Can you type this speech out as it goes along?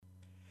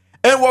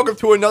And welcome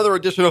to another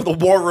edition of the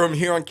War Room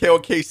here on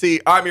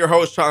KLKC. I'm your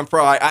host, Sean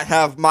Fry. I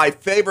have my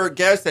favorite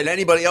guest, and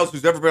anybody else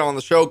who's ever been on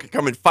the show can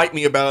come and fight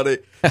me about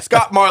it.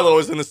 Scott Marlow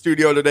is in the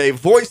studio today,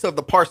 voice of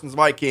the Parsons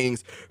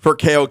Vikings for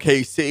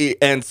KLKC.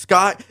 And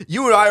Scott,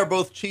 you and I are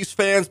both Chiefs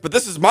fans, but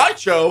this is my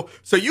show,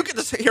 so you get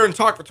to sit here and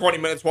talk for 20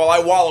 minutes while I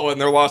wallow in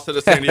their loss to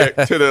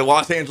the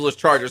Los Angeles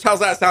Chargers. How's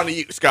that sound to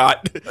you,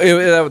 Scott?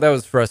 That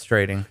was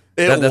frustrating.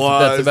 That's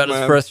about man.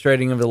 as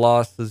frustrating of a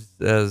loss as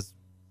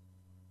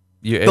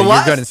the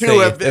last two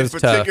have been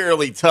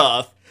particularly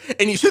tough.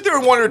 And you sit there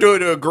and wonder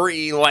to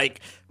agree, like,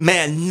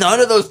 man, none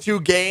of those two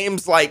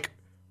games, like,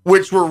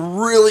 which were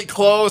really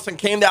close and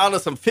came down to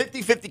some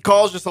 50-50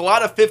 calls, just a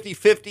lot of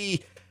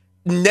 50-50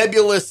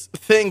 nebulous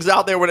things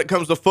out there when it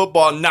comes to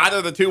football. Neither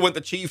of the two went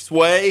the Chiefs'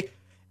 way.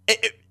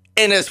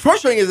 And as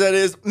frustrating as that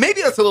is,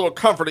 maybe that's a little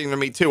comforting to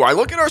me, too. I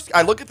look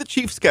at the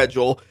Chiefs'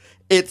 schedule.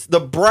 It's the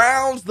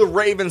Browns, the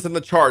Ravens, and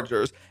the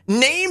Chargers.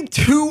 Name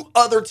two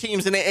other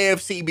teams in the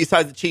AFC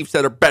besides the Chiefs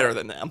that are better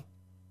than them.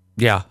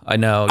 Yeah, I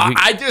know.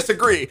 I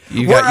disagree.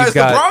 Whereas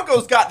the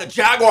Broncos got the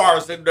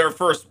Jaguars in their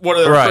first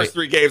first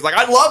three games. Like,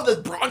 I love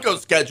the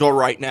Broncos schedule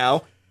right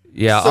now.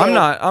 Yeah, so,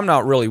 I'm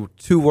not really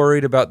too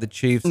worried about the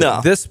Chiefs. No.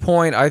 At this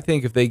point, I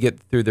think if they get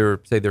through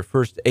their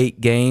first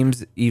 8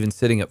 games, even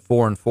sitting at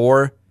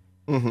 4-4,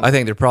 I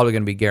think they're probably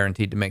going to be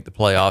guaranteed to make the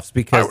playoffs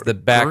because the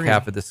back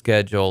half of the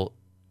schedule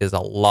is a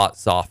lot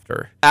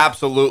softer.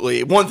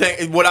 Absolutely. One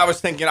thing, what I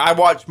was thinking, I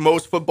watch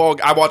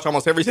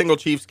almost every single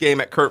Chiefs game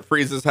at Kurt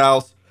Freeze's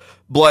house.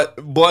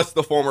 Bless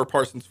the former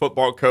Parsons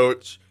football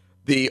coach.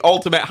 The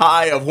ultimate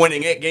high of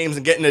winning 8 games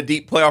and getting a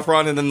deep playoff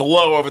run, and then the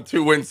low of a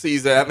 2-win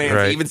season. That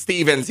man, Even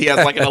Stevens, he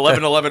has like an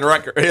 11-11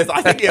 record.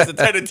 I think he has a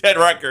 10-10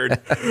 record.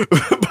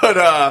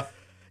 But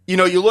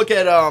you look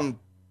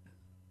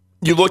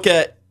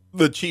at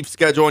the Chiefs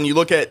schedule, and you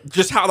look at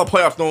just how the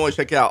playoffs normally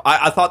shake out.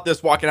 I thought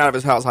this walking out of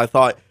his house. I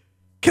thought,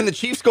 can the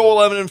Chiefs go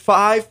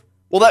 11-5?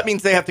 Well, that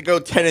means they have to go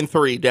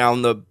 10-3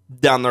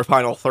 down their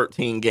final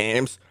 13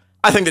 games.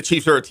 I think the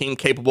Chiefs are a team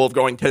capable of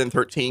going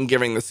 10-13,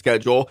 given the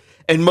schedule.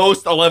 And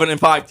most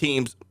 11-5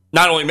 teams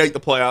not only make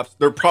the playoffs,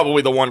 they're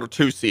probably the 1 or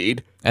 2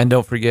 seed. And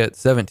don't forget,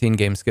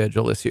 17-game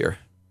schedule this year.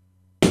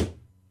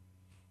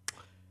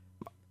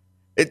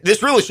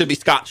 This really should be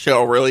Scott's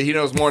show, really. He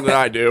knows more than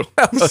I do.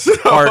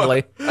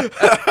 Hardly.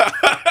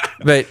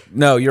 But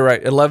no, you're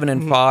right.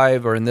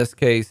 11-5, or in this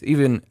case,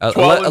 even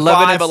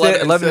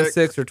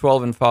 11-6 or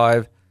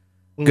 12-5.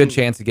 Good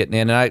chance of getting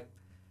in. And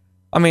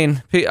I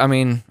mean,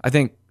 I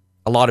think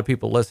a lot of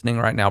people listening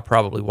right now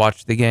probably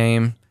watched the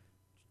game.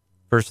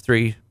 First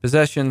 3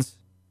 possessions,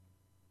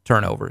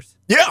 turnovers.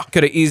 Yeah,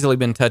 could have easily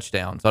been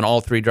touchdowns on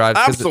all 3 drives.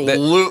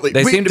 Absolutely,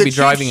 they seem to be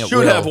driving it.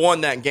 Should have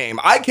won that game.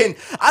 I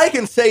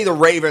can say the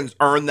Ravens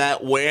earned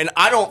that win.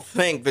 I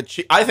think the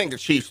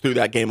Chiefs threw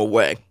that game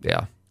away.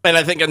 Yeah. And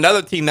I think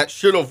another team that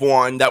should have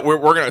won, that we're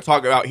going to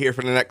talk about here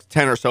for the next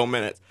 10 or so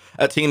minutes,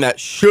 a team that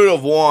should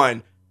have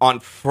won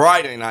on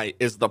Friday night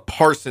is the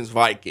Parsons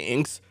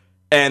Vikings.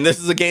 And this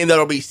is a game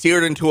that'll be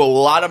seared into a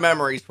lot of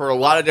memories for a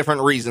lot of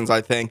different reasons, I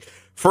think.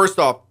 First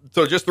off,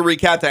 so just to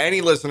recap to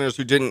any listeners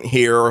who didn't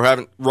hear or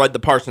haven't read the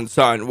Parsons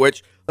Sun,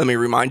 which, let me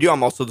remind you,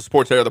 I'm also the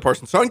sports editor of the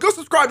Parsons Sun. Go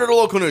subscribe to the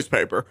local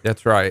newspaper.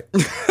 That's right.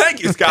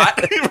 Thank you,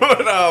 Scott.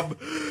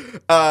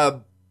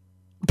 But,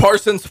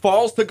 Parsons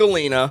falls to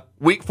Galena,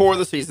 week 4 of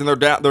the season. They're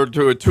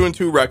to a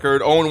 2-2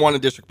 record, 0-1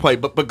 in district play.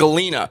 But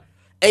Galena,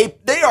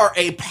 they are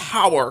a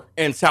power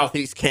in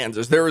Southeast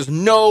Kansas. There is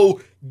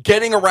no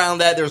getting around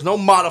that. There's no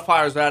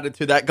modifiers added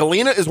to that.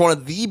 Galena is one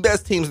of the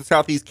best teams in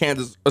Southeast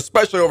Kansas,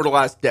 especially over the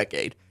last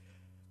decade.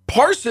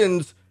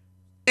 Parsons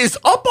is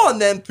up on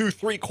them through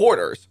 3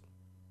 quarters.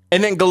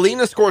 And then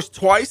Galena scores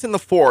twice in the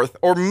 4th,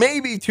 or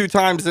maybe 2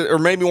 times, or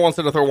maybe once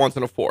in the 3rd, once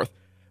in the 4th.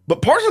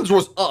 But Parsons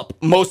was up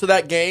most of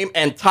that game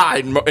and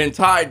tied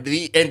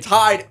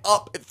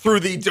up through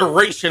the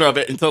duration of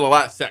it until the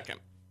last second.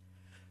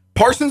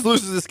 Parsons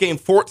loses this game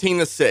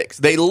 14-6.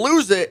 They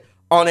lose it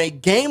on a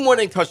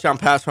game-winning touchdown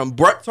pass from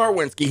Brett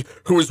Sarwinski,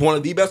 who is one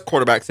of the best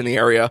quarterbacks in the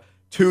area,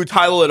 to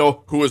Tyler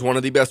Little, who is one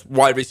of the best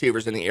wide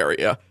receivers in the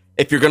area.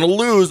 If you're going to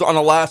lose on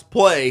the last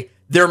play,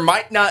 there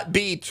might not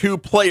be 2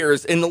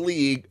 players in the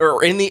league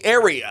or in the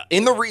area,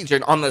 in the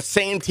region, on the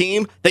same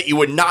team that you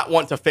would not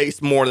want to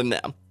face more than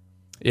them.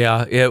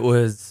 Yeah, it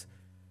was.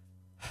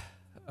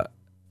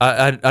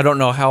 I don't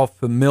know how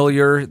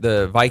familiar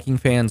the Viking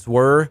fans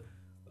were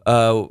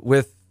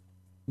with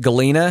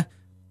Galena,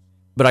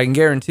 but I can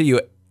guarantee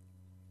you,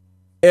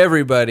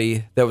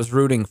 everybody that was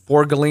rooting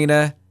for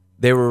Galena,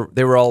 they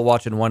were all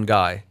watching one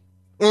guy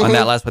on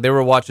that last play. They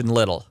were watching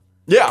Little,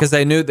 because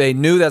they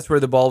knew that's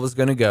where the ball was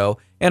going to go,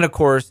 and of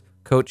course,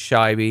 Coach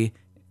Scheibe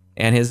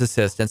and his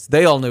assistants,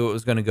 they all knew it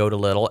was going to go to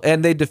Little,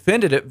 and they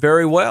defended it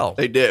very well.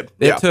 They did.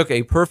 It took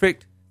a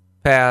perfect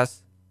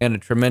pass and a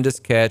tremendous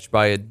catch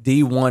by a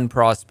D1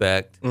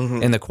 prospect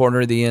in the corner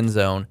of the end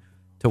zone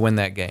to win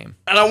that game.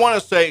 And I want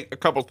to say a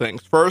couple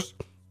things. First,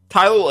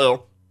 Tyler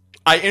Little,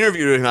 I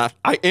interviewed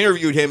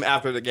him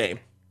after the game.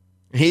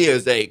 He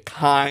is a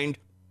kind,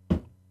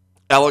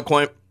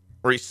 eloquent,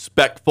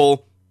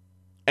 respectful,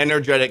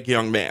 energetic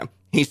young man.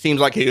 He seems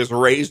like he is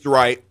raised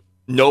right.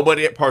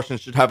 Nobody at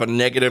Parsons should have a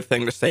negative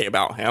thing to say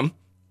about him.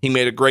 He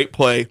made a great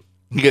play.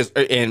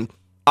 And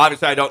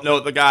obviously, I don't know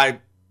the guy.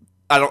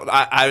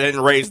 I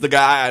didn't raise the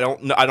guy. I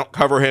don't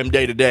cover him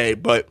day to day.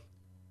 But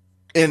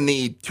in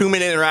the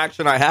 2-minute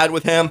interaction I had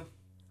with him,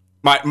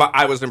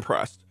 I was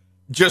impressed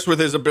just with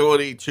his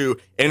ability to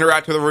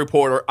interact with a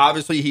reporter.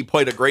 Obviously, he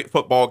played a great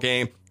football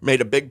game, made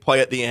a big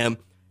play at the end.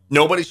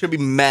 Nobody should be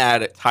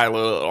mad at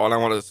Tyler Little, and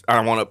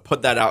I want to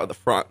put that out at the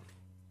front.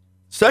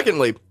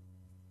 Secondly,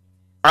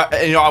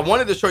 I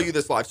wanted to show you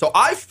this live. So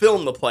I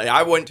filmed the play.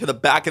 I went to the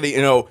back of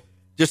the,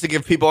 just to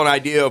give people an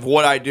idea of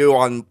what I do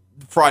on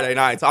Friday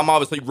nights. I'm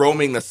obviously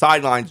roaming the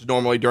sidelines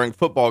normally during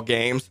football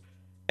games,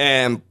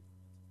 and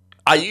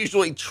I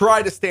usually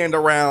try to stand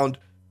around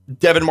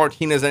Devin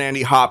Martinez and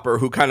Andy Hopper,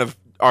 who kind of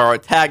are a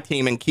tag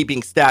team in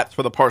keeping stats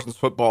for the Parsons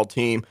football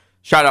team.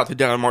 Shout out to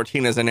Devin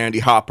Martinez and Andy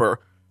Hopper.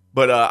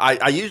 But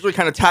I usually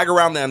kind of tag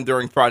around them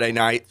during Friday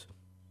nights.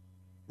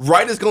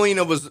 Right as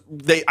Galena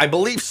I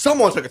believe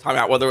someone took a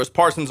timeout, whether it was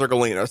Parsons or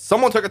Galena.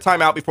 Someone took a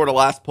timeout before the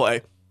last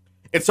play.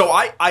 And so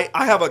I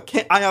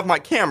have my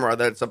camera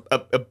that's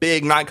a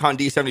big Nikon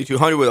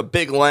D7200 with a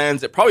big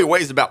lens. It probably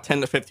weighs about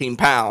 10 to 15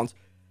 pounds.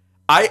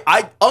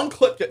 I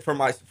unclipped it from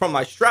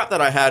my strap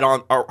that I had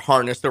on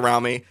harnessed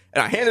around me,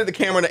 and I handed the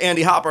camera to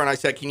Andy Hopper, and I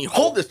said, "Can you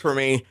hold this for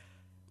me?"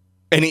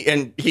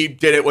 And he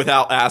did it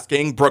without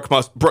asking. Brooke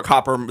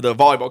Hopper, the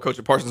volleyball coach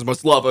at Parsons,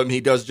 must love him. He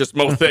does just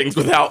most things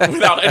without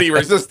any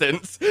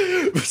resistance.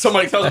 If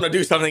somebody tells him to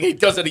do something, he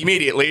does it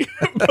immediately.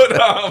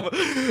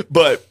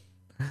 But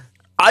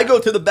I go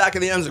to the back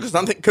of the end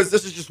zone because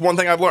this is just one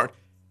thing I've learned,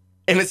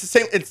 and it's the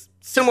same. It's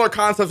similar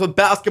concepts with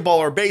basketball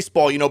or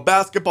baseball.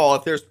 Basketball,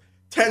 if there's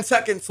 10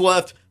 seconds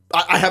left,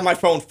 I have my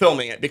phone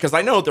filming it because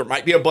I know there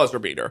might be a buzzer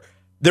beater.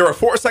 There are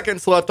 4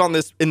 seconds left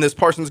in this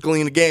Parsons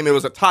Galena game. It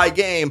was a tie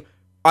game.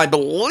 I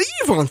believe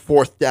on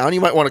 4th down.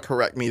 You might want to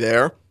correct me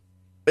there.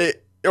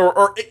 It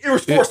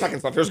was 4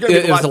 seconds left. It was going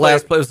to be the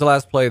last play. It was the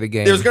last play of the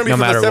game. It was going to be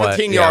from the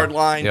 17-yard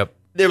line. Yep.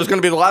 It was going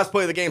to be the last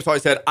play of the game. So I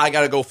said, I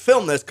got to go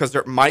film this because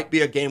there might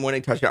be a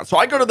game-winning touchdown. So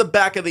I go to the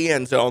back of the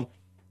end zone,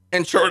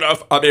 and sure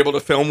enough, I'm able to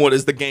film what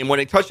is the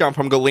game-winning touchdown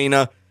from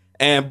Galena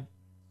and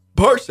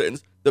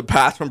Parsons. The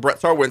pass from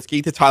Brett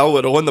Sarwinski to Tyler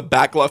Little in the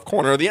back left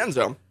corner of the end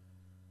zone.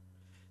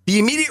 The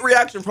immediate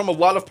reaction from a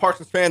lot of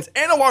Parsons fans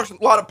and a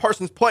lot of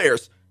Parsons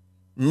players,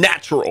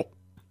 natural,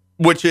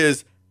 which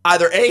is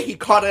either A, he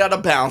caught it out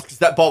of bounds because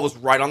that ball was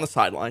right on the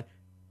sideline,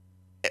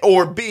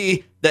 or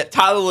B, that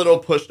Tyler Little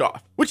pushed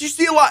off, which you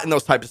see a lot in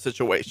those types of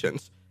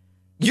situations.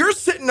 You're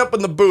sitting up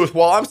in the booth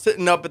while I'm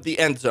sitting up at the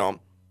end zone.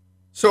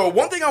 So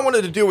one thing I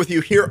wanted to do with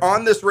you here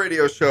on this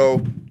radio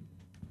show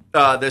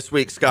this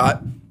week,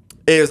 Scott,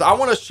 is I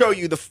want to show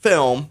you the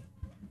film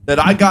that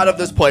I got of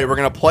this play. We're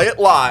going to play it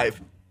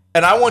live,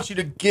 and I want you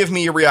to give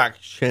me your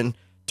reaction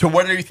to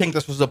whether you think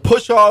this was a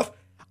push-off.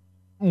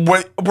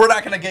 We're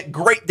not going to get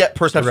great depth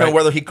perception of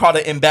whether he caught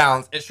it in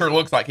bounds. It sure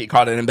looks like he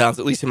caught it in bounds,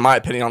 at least in my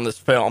opinion, on this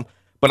film.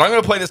 But I'm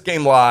going to play this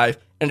game live,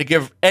 and to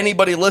give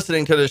anybody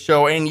listening to this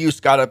show and you,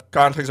 Scott, a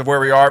context of where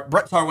we are,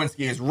 Brett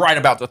Sarwinski is right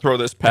about to throw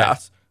this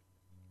pass.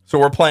 So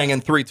we're playing in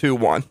 3, 2,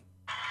 1.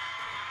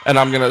 And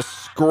I'm going to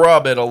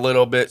scrub it a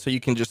little bit so you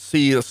can just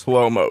see the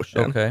slow motion.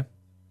 Okay.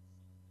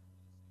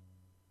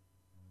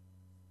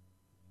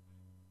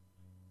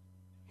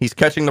 He's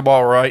catching the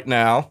ball right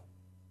now.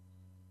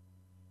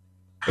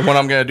 And what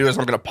I'm going to do is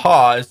I'm going to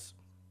pause,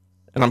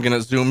 and I'm going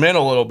to zoom in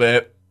a little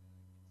bit,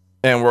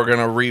 and we're going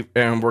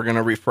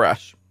to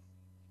refresh.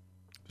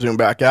 Zoom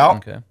back out.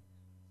 Okay.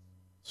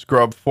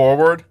 Scrub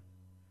forward.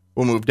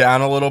 We'll move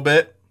down a little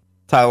bit.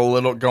 Tyler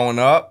Little going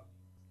up,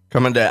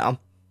 coming down.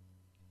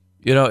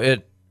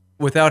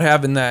 Without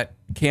having that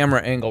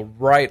camera angle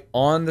right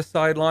on the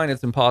sideline,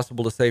 it's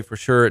impossible to say for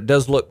sure. It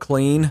does look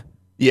clean,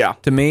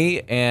 to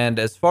me. And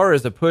as far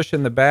as a push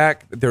in the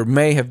back, there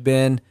may have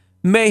been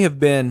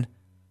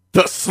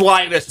the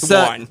slightest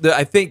one.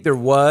 I think there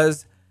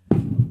was,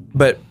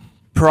 but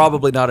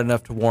probably not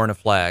enough to warrant a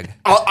flag.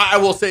 I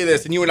will say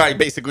this, and you and I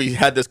basically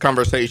had this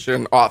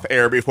conversation off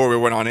air before we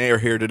went on air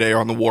here today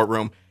on the War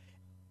Room.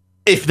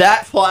 If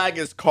that flag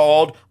is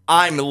called,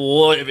 I'm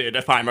livid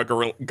if I'm a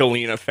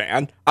Galena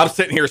fan. I'm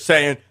sitting here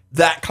saying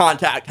that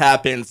contact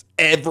happens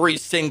every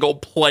single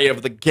play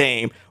of the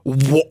game.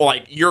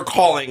 Like, you're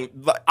calling,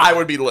 I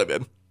would be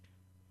livid.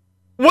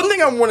 One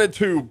thing I wanted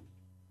to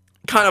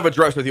kind of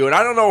address with you, and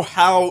I don't know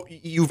how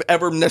you've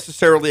ever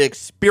necessarily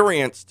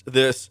experienced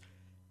this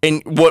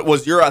in what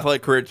was your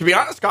athletic career. To be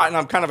honest, Scott, and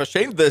I'm kind of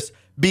ashamed of this,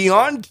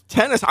 beyond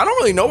tennis, I don't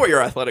really know what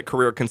your athletic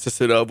career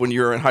consisted of when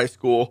you were in high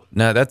school.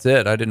 No, that's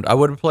it. I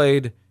would have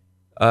played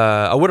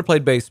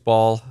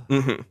baseball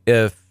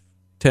if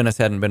tennis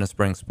hadn't been a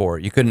spring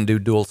sport. You couldn't do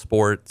dual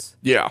sports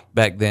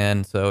back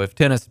then. So if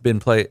tennis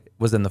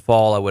was in the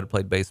fall, I would have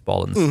played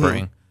baseball in the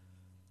spring.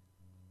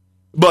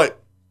 But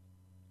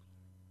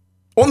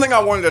one thing I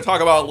wanted to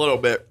talk about a little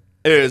bit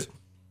is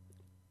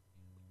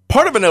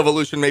part of an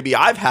evolution maybe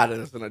I've had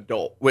as an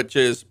adult, which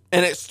is,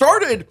 and it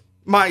started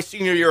my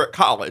senior year at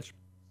college,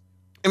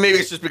 And maybe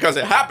it's just because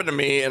it happened to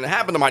me and it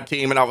happened to my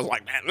team, and I was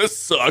like, man, this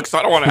sucks.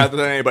 I don't want to have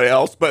to anybody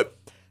else. But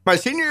my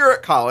senior year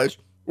at college,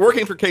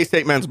 working for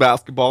K-State men's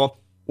basketball,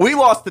 we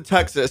lost to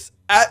Texas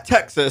at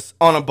Texas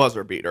on a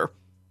buzzer beater.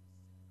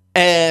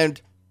 And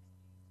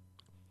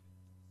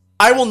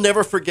I will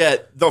never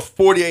forget the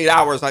 48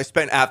 hours I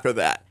spent after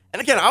that.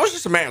 And again, I was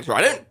just a manager.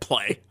 I didn't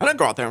play. I didn't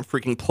go out there and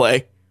freaking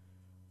play.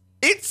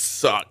 It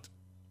sucked.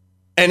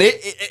 And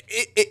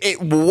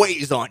it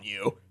weighs on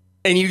you.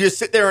 And you just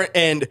sit there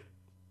and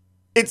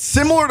it's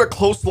similar to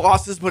close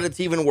losses, but it's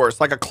even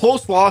worse. Like a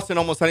close loss in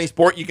almost any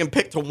sport, you can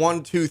pick to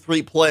 1, 2,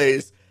 3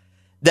 plays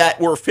that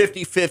were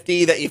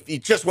 50-50, that if you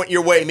just went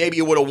your way, maybe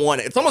you would have won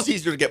it. It's almost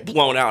easier to get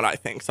blown out, I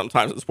think,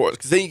 sometimes in sports.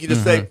 Because then you can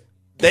just say,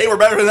 they were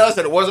better than us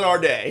and it wasn't our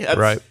day. That's,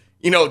 right.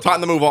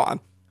 Time to move on.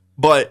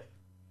 But,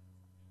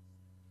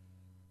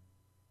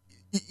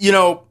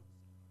 the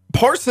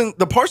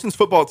Parsons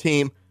football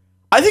team,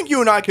 I think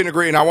you and I can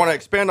agree, and I want to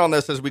expand on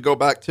this as we go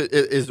back to,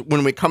 is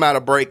when we come out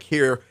of break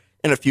here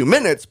in a few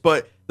minutes,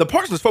 but the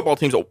Parsons football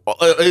team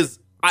is,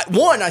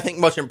 one, I think,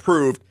 much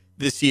improved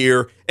this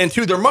year, and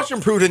two, they're much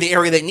improved in the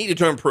area they needed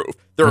to improve.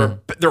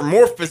 They're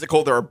more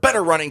physical. They're a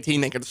better running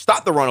team. They can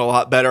stop the run a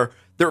lot better.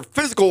 They're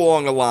physical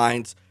along the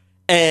lines,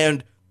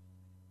 and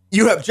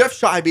you have Jeff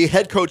Scheibe,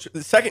 head coach,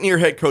 the second-year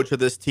head coach of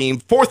this team,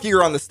 fourth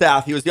year on the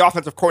staff. He was the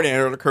offensive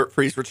coordinator under Kurt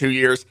Freese for 2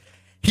 years.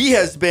 He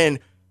has been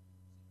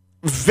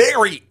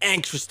very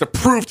anxious to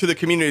prove to the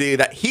community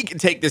that he can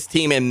take this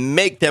team and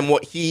make them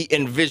what he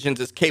envisions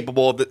is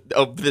capable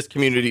of this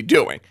community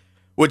doing,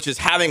 which is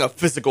having a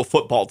physical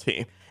football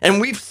team. And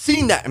we've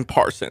seen that in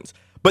Parsons.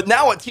 But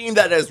now a team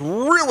that has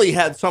really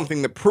had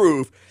something to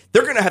prove,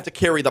 they're going to have to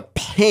carry the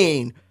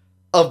pain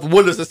of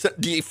what is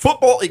the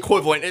football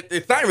equivalent.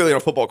 It's not really a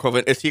football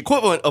equivalent. It's the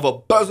equivalent of a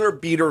buzzer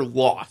beater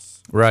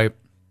loss. Right.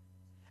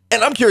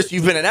 And I'm curious,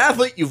 you've been an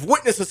athlete, you've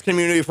witnessed this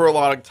community for a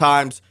lot of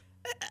times.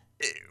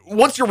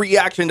 What's your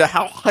reaction to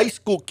how high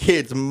school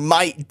kids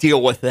might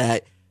deal with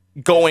that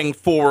going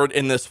forward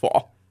in this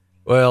fall?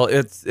 Well,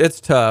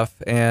 it's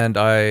tough, and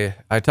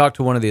I talked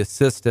to one of the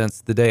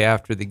assistants the day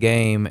after the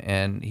game,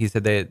 and he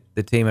said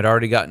the team had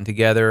already gotten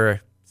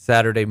together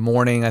Saturday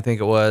morning, I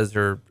think it was,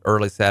 or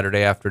early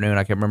Saturday afternoon.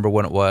 I can't remember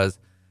when it was.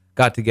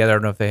 Got together. I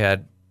don't know if they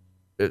had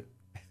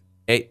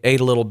ate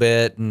a little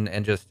bit and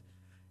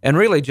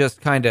really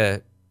just kind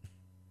of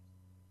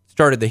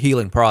started the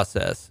healing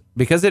process.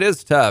 Because it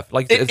is tough.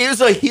 Like it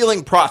is a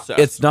healing process.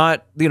 It's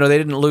not, they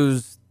didn't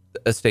lose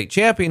a state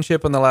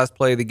championship on the last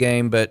play of the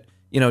game, but,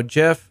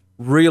 Jeff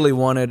really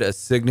wanted a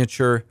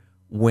signature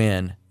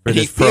win for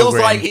this program. He feels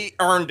like he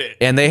earned it.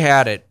 And they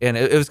had it. And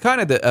it was kind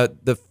of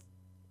the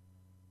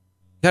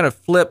kind of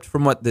flipped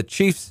from what the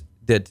Chiefs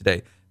did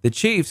today. The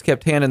Chiefs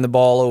kept handing the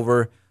ball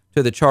over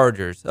to the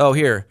Chargers. Oh,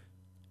 here,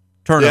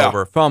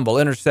 turnover, fumble,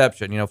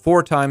 interception,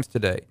 4 times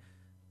today.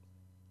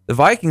 The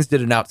Vikings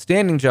did an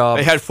outstanding job.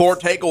 They had 4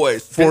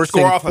 takeaways,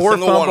 forcing score off 4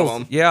 fumbles. One of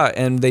them. Yeah,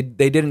 and they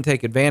didn't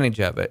take advantage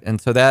of it, and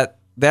so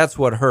that's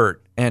what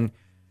hurt. And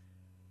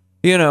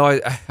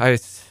I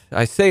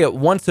say it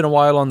once in a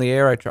while on the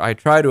air. I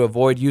try to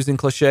avoid using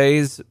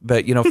cliches,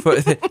 but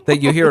that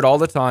you hear it all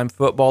the time.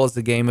 Football is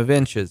a game of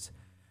inches,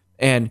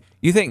 and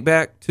you think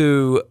back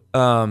to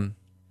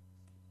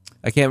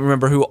I can't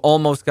remember who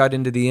almost got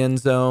into the end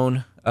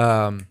zone.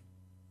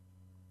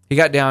 He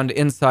got down to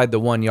inside the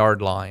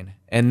 1-yard line.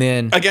 And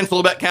then against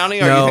Labette County?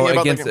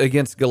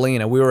 Against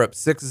Galena. We were up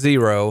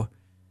 6-0,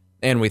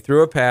 and we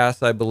threw a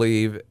pass, I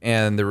believe,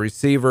 and the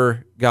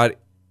receiver got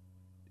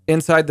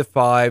inside the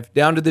 5,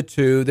 down to the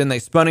 2. Then they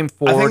spun him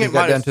forward. He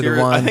got down to the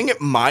 1. I think it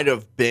might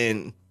have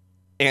been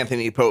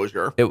Anthony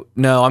Posier.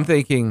 No, I'm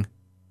thinking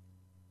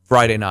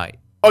Friday night.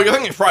 Oh, you're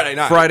thinking Friday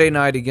night? Friday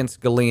night against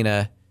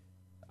Galena.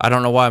 I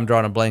don't know why I'm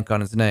drawing a blank on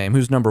his name.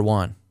 Who's number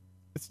 1?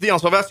 It's Deion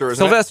Sylvester,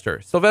 isn't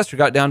it? Sylvester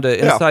got down to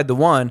inside the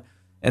 1.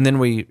 And then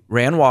we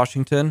ran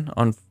Washington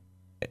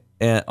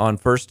on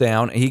first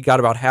down. He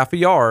got about half a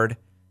yard,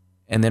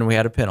 and then we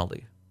had a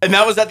penalty. And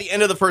that was at the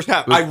end of the first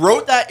half. I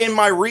wrote that in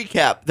my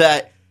recap,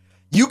 that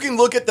you can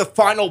look at the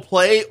final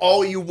play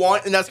all you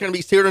want, and that's going to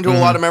be seared into a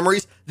lot of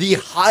memories. The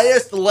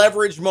highest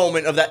leverage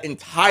moment of that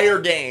entire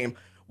game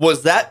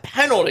was that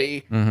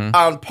penalty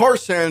on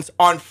Parsons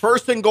on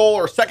 1st and goal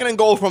or 2nd and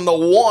goal from the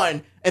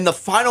 1 in the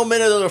final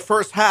minute of the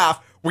first half,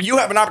 where you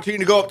have an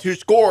opportunity to go up 2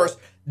 scores.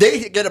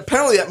 They get a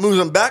penalty that moves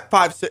them back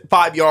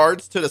 5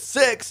 yards to the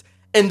 6,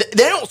 and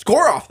they don't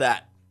score off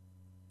that.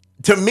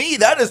 To me,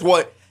 that is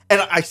what,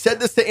 and I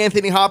said this to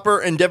Anthony Hopper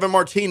and Devin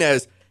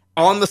Martinez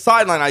on the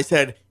sideline. I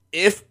said,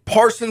 if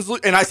Parsons,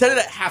 and I said it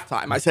at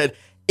halftime, I said,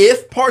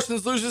 if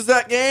Parsons loses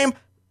that game,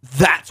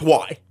 that's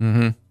why.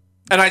 And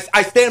I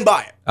stand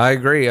by it. I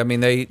agree. I mean,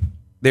 they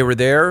were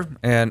there,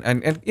 and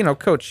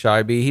Coach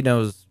Scheibe, he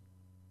knows,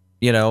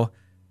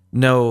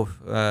 no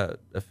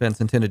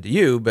offense intended to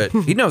you, but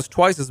he knows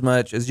twice as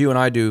much as you and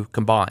I do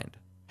combined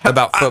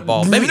about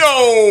football. Maybe,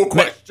 no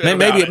question.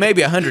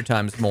 Maybe 100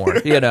 times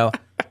more.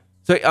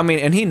 So I mean,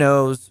 and he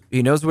knows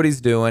what he's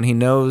doing. He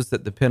knows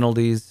that the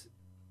penalties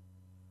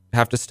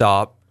have to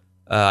stop.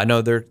 I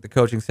know the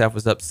coaching staff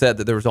was upset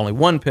that there was only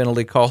one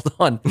penalty called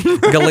on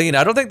Galena.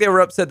 I don't think they were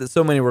upset that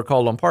so many were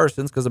called on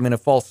Parsons because, I mean, a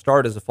false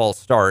start is a false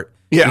start.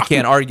 Yeah. You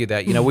can't argue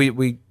that. You know,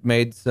 we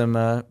made some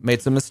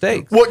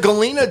mistakes. What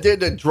Galena did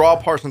to draw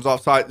Parsons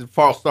offside,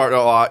 false start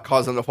a lot,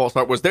 causing the false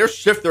start, was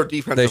shift their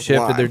defensive line. They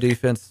shifted their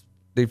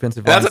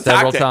defensive line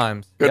several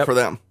times. Good for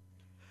them.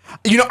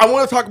 You know, I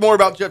want to talk more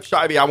about Jeff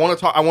Scheibe. I want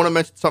to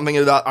mention something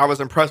that I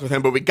was impressed with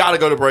him, but we got to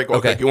go to break.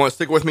 Okay. You want to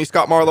stick with me,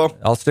 Scott Marlow?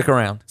 I'll stick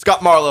around.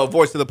 Scott Marlow,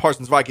 voice of the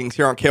Parsons Vikings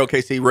here on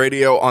KLKC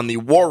Radio on the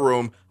War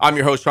Room. I'm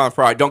your host, Sean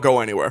Fry. Don't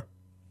go anywhere.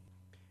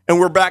 And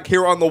we're back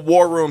here on the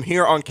War Room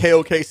here on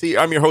KLKC.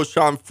 I'm your host,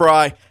 Sean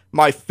Fry.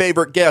 My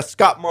favorite guest,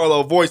 Scott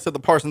Marlow, voice of the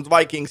Parsons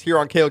Vikings here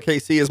on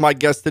KLKC, is my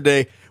guest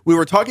today. We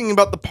were talking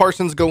about the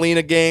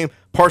Parsons-Galena game,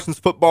 Parsons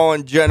football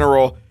in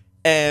general.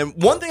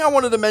 And one thing I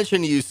wanted to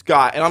mention to you,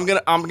 Scott, and I'm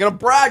gonna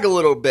brag a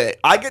little bit.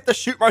 I get to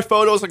shoot my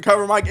photos and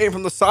cover my game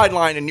from the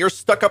sideline, and you're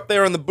stuck up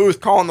there in the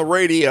booth calling the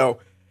radio.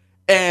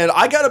 And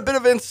I got a bit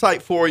of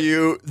insight for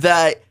you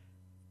that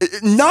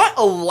not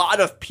a lot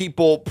of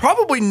people,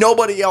 probably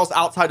nobody else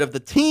outside of the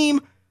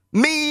team,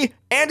 me,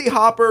 Andy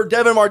Hopper,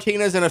 Devin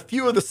Martinez, and a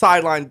few of the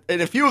sideline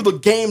and a few of the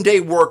game day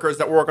workers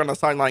that work on the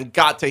sideline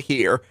got to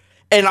hear.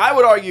 And I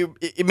would argue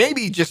it may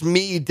be just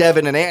me,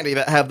 Devin, and Andy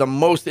that have the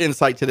most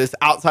insight to this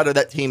outside of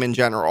that team in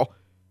general.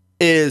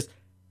 Is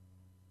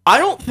I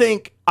don't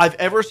think I've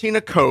ever seen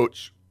a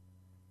coach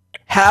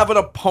have an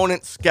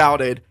opponent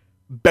scouted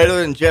better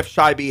than Jeff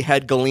Scheibe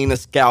had Galena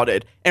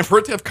scouted. And for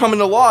it to have come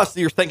into loss,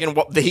 you're thinking,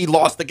 well, he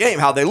lost the game.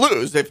 How'd they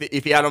lose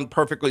if he had them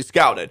perfectly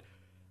scouted?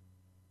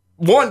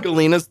 One,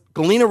 Galena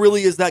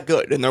really is that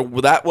good, and they're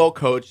that well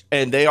coached,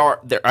 and they're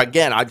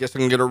again, I'm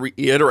going to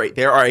reiterate,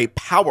 they are a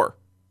power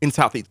in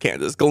Southeast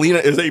Kansas. Galena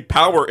is a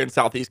power in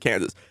Southeast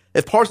Kansas.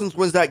 If Parsons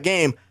wins that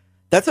game,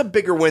 that's a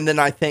bigger win than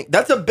I think.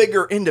 That's a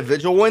bigger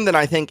individual win than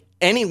I think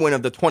any win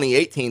of the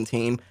 2018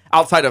 team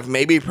outside of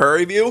maybe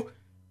Prairie View.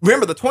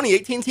 Remember the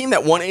 2018 team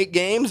that won 8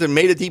 games and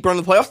made it deeper in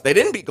the playoffs? They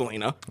didn't beat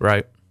Galena.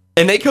 Right.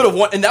 And they could have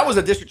won, and that was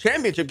a district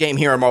championship game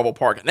here in Marble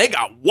Park, and they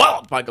got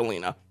walloped by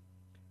Galena.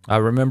 I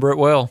remember it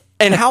well.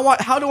 And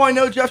how do I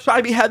know Jeff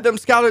Scheibe had them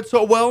scouted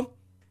so well?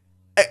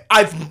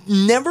 I've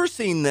never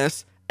seen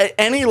this at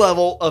any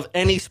level of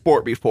any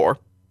sport before.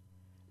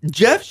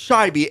 Jeff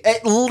Scheibe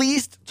at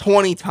least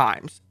 20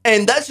 times,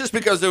 and that's just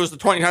because there was the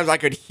 20 times I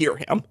could hear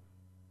him,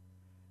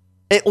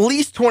 at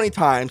least 20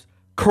 times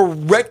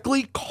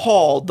correctly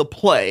called the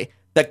play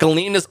that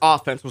Galena's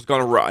offense was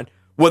going to run,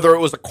 whether it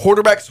was a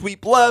quarterback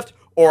sweep left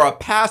or a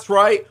pass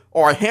right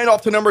or a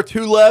handoff to number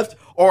 2 left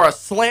or a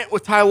slant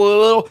with Tyler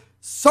Little,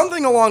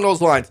 something along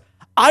those lines.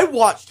 I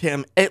watched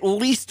him at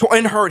least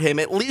and heard him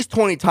at least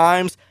 20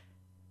 times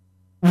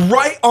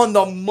right on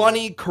the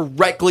money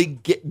correctly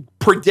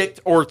predict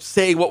or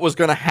say what was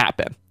going to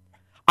happen.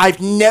 I've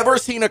never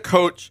seen a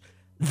coach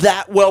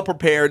that well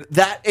prepared,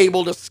 that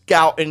able to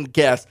scout and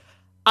guess.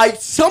 I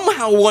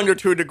somehow wonder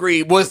to a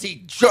degree, was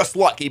he just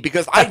lucky?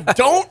 Because I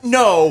don't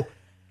know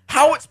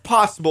how it's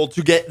possible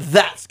to get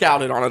that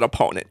scouted on an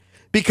opponent.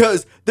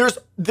 Because there's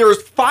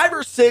 5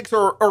 or 6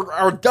 or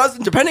a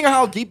dozen, depending on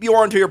how deep you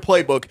are into your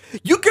playbook,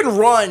 you can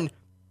run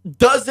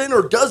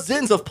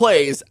dozens of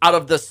plays out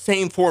of the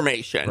same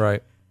formation.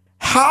 Right.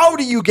 How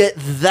do you get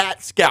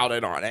that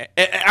scouted on it?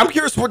 I'm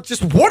curious,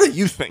 what are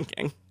you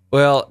thinking?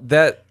 Well,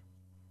 that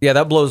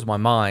blows my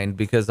mind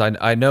because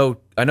I know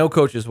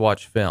coaches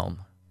watch film,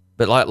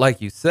 but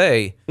like you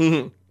say,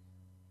 mm-hmm.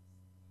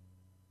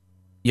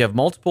 You have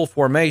multiple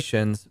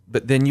formations,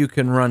 but then you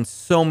can run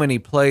so many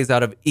plays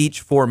out of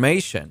each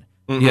formation,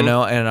 mm-hmm. you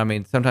know. And I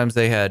mean, sometimes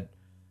they had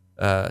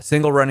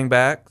single running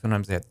back,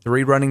 sometimes they had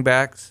 3 running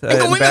backs. And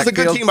Galena's a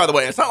good team, by the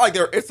way. It's not like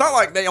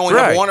they only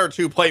have 1 or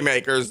 2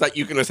 playmakers that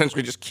you can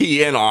essentially just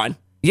key in on.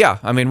 Yeah,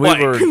 I mean,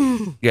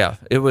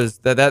 it was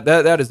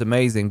that is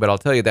amazing. But I'll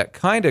tell you, that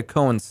kind of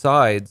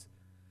coincides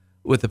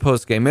with the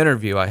post game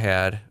interview I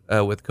had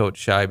with Coach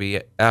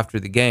Scheibe after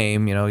the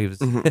game. You know, he was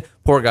mm-hmm.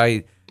 poor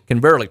guy. Can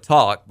barely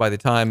talk by the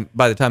time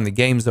the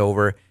game's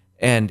over,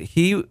 and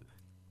he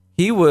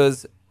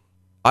was,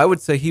 I would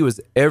say he was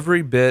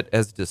every bit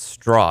as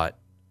distraught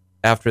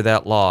after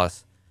that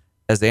loss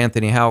as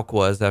Anthony Houck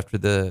was after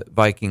the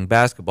Viking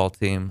basketball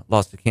team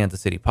lost to Kansas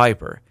City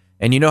Piper.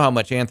 And you know how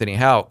much Anthony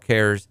Houck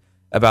cares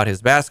about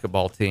his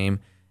basketball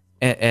team,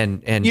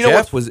 and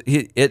Jeff was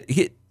it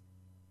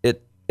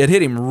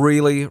hit him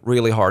really,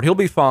 really hard. He'll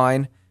be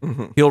fine.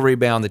 Mm-hmm. He'll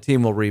rebound. The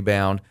team will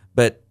rebound,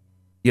 but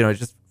you know,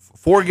 just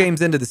 4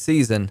 games into the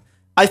season.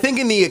 I think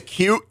in the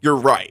acute, you're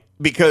right,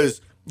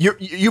 because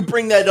you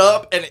bring that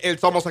up, and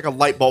it's almost like a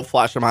light bulb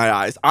flash in my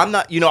eyes. I'm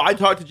not, I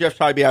talked to Jeff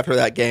Scheibe after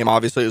that game,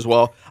 obviously, as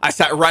well. I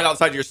sat right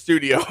outside your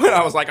studio, and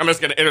I was like, I'm just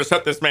going to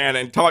intercept this man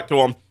and talk to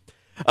him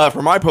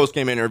for my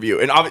post-game interview.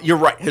 And you're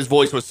right, his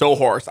voice was so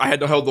hoarse. I had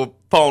to hold the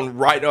phone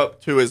right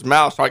up to his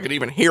mouth so I could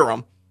even hear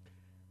him.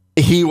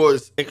 He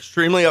was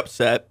extremely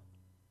upset.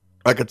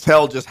 I could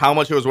tell just how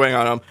much it was weighing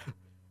on him.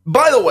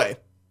 By the way,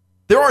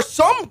 there are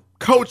some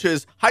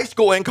coaches, high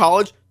school and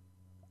college,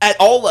 at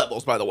all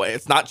levels, by the way.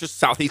 It's not just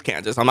Southeast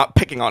Kansas. I'm not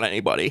picking on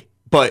anybody.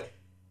 But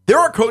there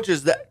are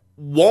coaches that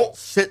won't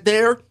sit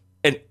there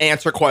and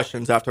answer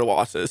questions after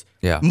losses.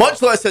 Yeah.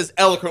 Much less as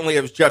eloquently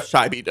as Jeff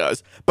Scheibe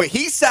does. But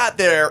he sat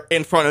there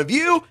in front of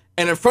you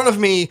and in front of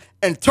me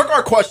and took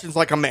our questions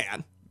like a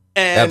man.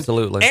 And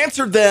absolutely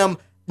answered them,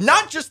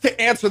 not just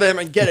to answer them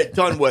and get it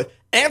done with,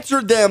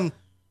 answered them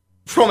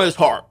from his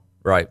heart.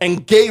 Right.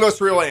 And gave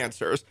us real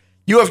answers.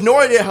 You have no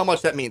idea how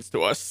much that means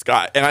to us,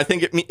 Scott. And I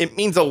think it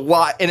means a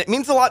lot. And it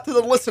means a lot to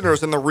the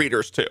listeners and the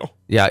readers, too.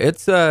 Yeah,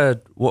 it's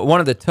one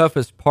of the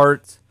toughest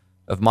parts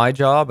of my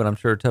job, and I'm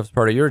sure the toughest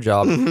part of your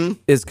job,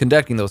 is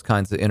conducting those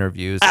kinds of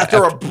interviews.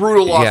 After a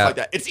brutal loss like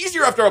that. It's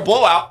easier after a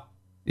blowout.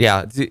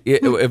 Yeah,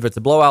 if it's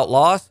a blowout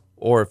loss,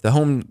 or if the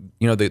home,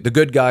 the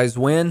good guys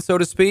win, so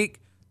to speak,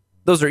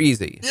 those are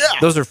easy. Yeah.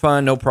 Those are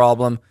fun, no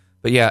problem.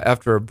 But yeah,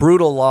 after a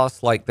brutal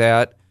loss like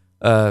that,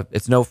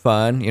 it's no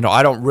fun.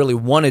 I don't really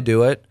want to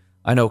do it.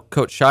 I know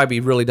Coach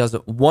Scheibe really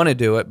doesn't want to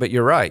do it, but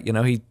you're right.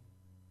 He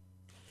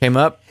came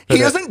up. He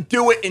doesn't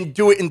do it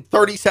in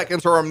 30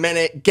 seconds or a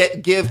minute,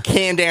 give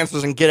canned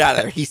answers and get out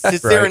of there. He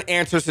sits there and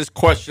answers his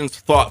questions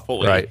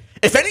thoughtfully. Right.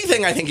 If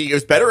anything, I think he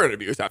gives better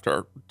interviews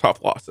after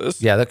tough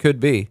losses. Yeah, that could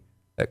be.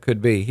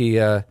 He,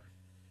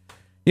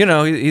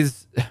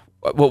 he's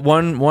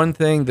one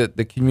thing that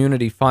the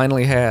community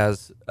finally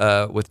has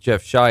with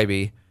Jeff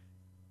Scheibe.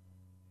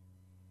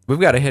 We've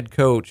got a head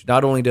coach.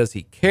 Not only does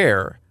he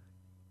care,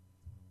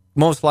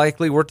 most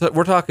likely we're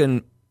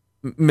talking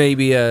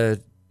maybe I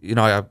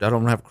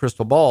don't have a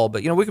crystal ball,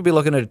 but we could be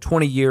looking at a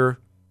 20-year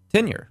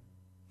tenure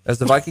as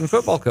the Viking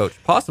football coach,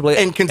 possibly.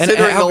 And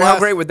considering how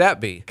great would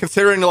that be?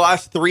 Considering the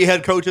last 3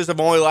 head coaches have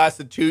only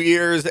lasted 2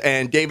 years,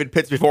 and David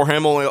Pitts before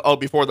him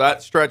before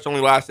that stretch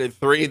only lasted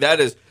 3. That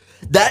is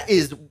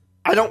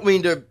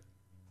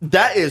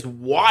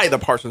why the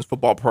Parsons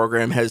football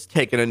program has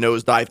taken a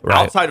nosedive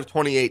outside of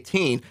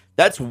 2018.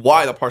 That's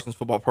why the Parsons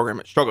football program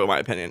has struggled, in my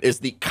opinion, is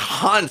the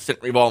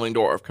constant revolving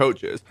door of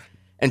coaches.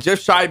 And Jeff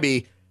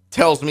Scheibe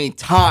tells me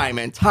time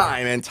and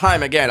time and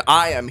time again,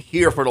 I am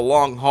here for the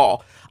long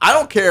haul. I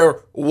don't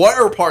care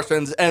where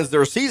Parsons ends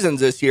their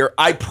seasons this year.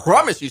 I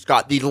promise you,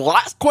 Scott, the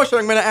last question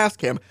I'm going to ask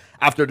him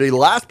after the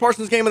last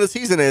Parsons game of the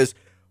season is,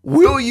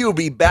 will you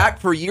be back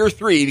for year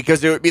 3?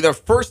 Because it would be the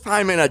first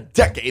time in a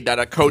decade that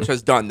a coach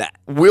has done that.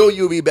 Will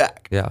you be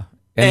back? Yeah.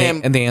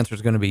 And the answer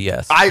is going to be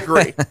yes. I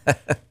agree.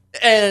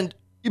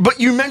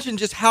 But you mentioned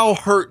just how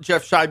hurt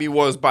Jeff Scheibe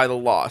was by the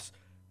loss.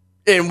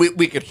 And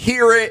we could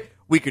hear it.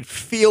 We could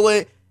feel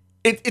it.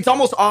 It's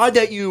almost odd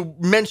that you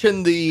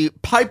mentioned the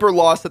Piper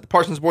loss that the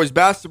Parsons boys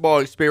basketball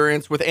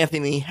experienced with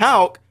Anthony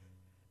Houck,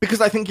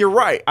 because I think you're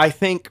right. I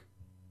think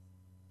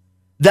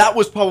that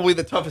was probably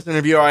the toughest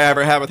interview I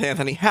ever had with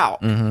Anthony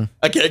Houck. Mm-hmm.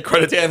 Again,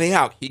 credit to Anthony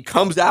Houck. He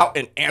comes out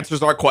and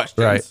answers our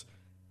questions. Right.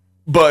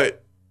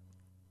 But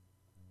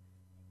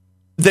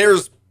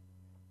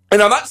and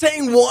I'm not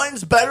saying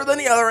one's better than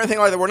the other or anything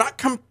like that.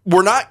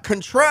 We're not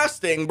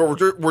contrasting,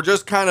 but we're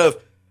just kind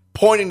of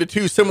pointing to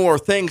 2 similar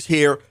things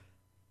here.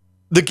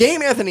 The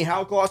game Anthony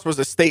Houck lost was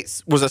a state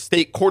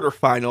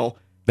quarterfinal.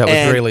 That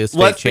was really a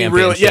state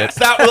championship.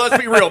 Let's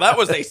be real. That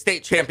was a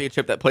state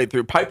championship that played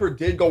through. Piper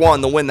did go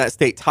on to win that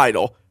state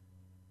title.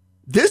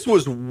 This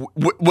was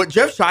what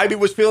Jeff Scheibe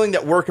was feeling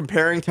that we're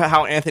comparing to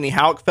how Anthony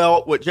Houck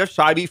felt. What Jeff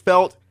Scheibe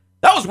felt,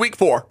 that was week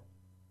 4.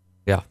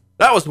 Yeah.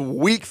 That was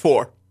week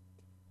 4.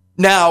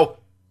 Now,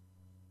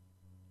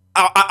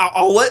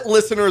 I'll let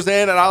listeners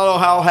in, and I don't know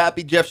how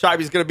happy Jeff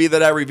Scheibe is going to be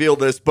that I revealed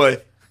this,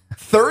 but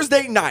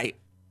Thursday night,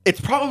 it's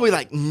probably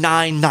like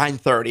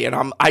 9:30,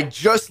 and I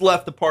just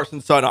left the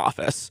Parsons Sun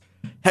office,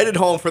 headed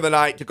home for the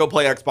night to go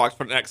play Xbox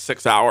for the next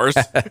 6 hours,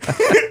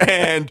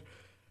 and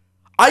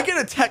I get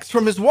a text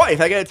from his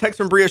wife. I get a text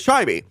from Bria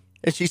Scheibe,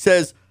 and she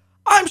says,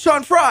 "I'm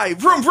Sean Fry,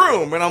 vroom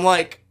vroom," and I'm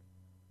like,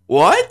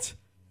 "What?"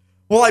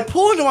 Well, I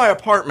pull into my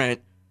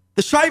apartment.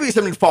 The Scheibes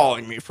have been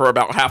following me for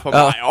about half a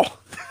mile,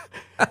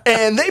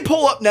 and they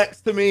pull up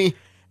next to me.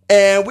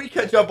 And we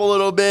catch up a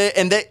little bit,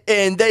 and they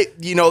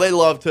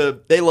love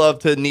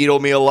to needle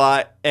me a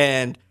lot,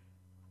 and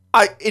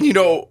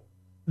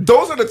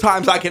those are the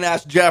times I can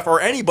ask Jeff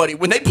or anybody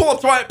when they pull up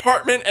to my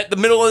apartment at the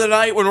middle of the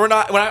night when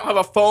I don't have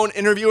a phone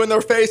interview in their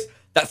face.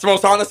 That's the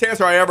most honest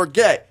answer I ever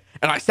get.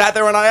 And I sat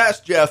there and I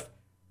asked Jeff,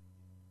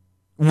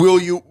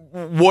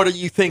 what are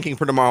you thinking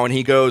for tomorrow? And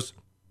he goes,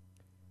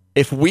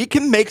 if we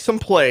can make some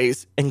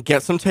plays and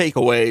get some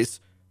takeaways,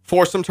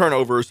 force some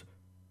turnovers,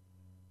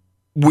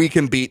 we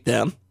can beat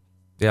them.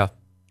 Yeah.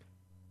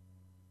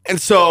 And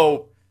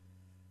so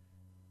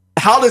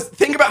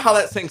think about how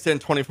that sinks in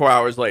 24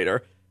 hours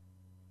later.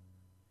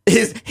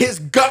 His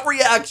gut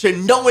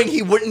reaction, knowing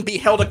he wouldn't be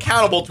held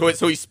accountable to it,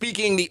 so he's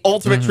speaking the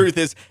ultimate truth,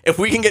 is if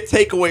we can get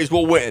takeaways,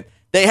 we'll win.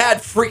 They had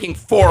freaking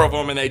 4 of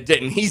them and they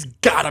didn't. He's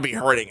got to be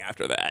hurting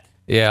after that.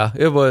 Yeah,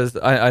 it was.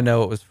 I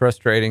know it was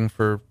frustrating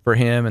for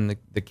him and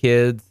the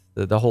kids,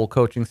 the whole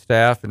coaching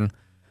staff, and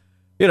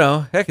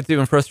heck, it's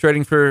even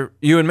frustrating for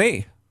you and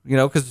me.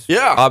 Because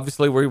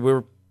obviously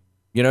we're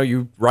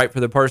you write for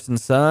the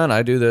Parsons Sun.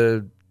 I do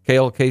the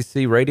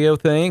KLKC radio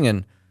thing,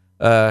 and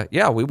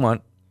we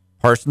want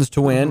Parsons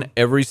to win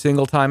every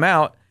single time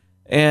out.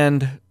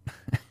 And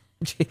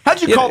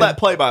How'd you call that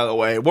play, by the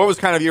way? What was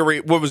kind of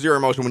what was your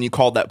emotion when you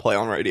called that play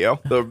on radio?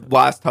 The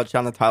last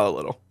touchdown to Tyler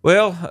Little.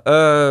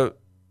 Well,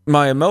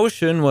 my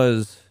emotion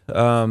was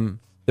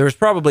there was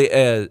probably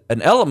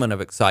an element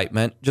of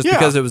excitement just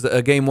because it was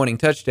a game-winning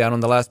touchdown on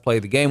the last play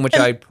of the game, which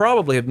I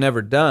probably have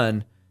never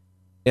done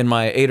in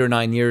my 8 or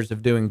 9 years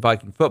of doing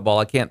Viking football.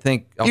 I can't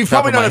think off the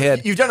top of my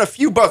head. You've done a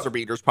few buzzer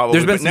beaters, probably.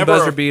 There's been some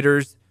buzzer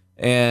beaters,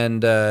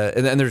 and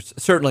there's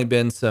certainly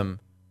been some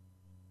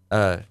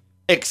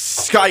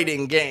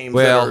exciting games.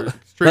 Well,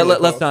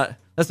 let's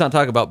not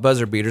talk about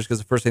buzzer beaters, because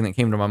the first thing that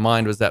came to my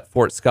mind was that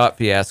Fort Scott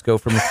fiasco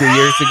from a few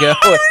years ago.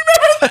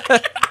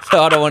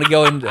 So I don't want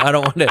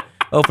to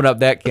open up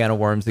that can of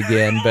worms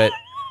again. But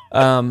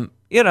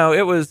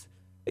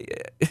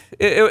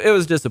it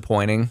was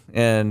disappointing,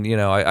 and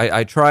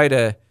I try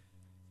to,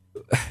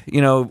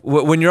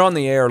 when you're on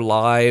the air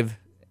live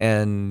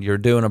and you're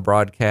doing a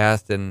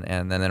broadcast and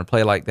then a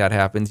play like that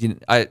happens,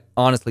 I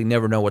honestly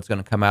never know what's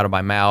going to come out of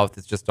my mouth.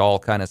 It's just all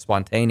kind of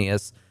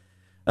spontaneous.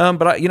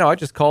 But I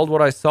just called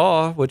what I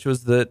saw, which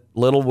was that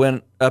Little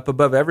went up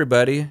above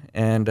everybody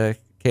and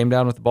came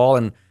down with the ball.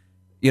 And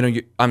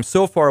I'm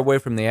so far away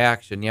from the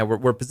action. Yeah,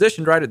 we're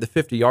positioned right at the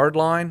 50-yard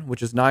line,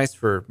 which is nice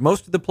for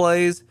most of the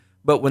plays.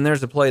 But when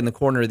there's a play in the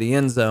corner of the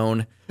end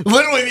zone,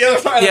 literally the other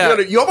side of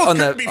the field, you almost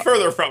couldn't be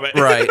further from it.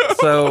 Right.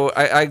 So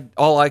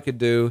all I could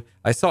do,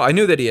 I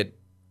knew that he had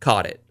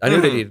caught it. I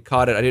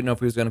didn't know if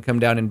he was going to come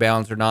down in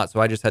bounds or not.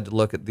 So I just had to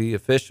look at the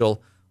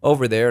official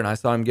over there, and I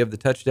saw him give the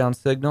touchdown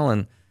signal,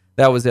 and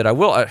that was it. I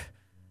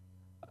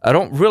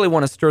don't really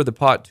want to stir the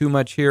pot too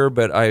much here,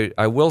 but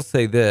I will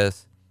say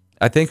this.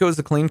 I think it was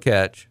a clean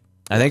catch.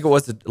 I think it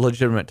was a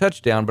legitimate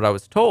touchdown, but I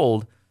was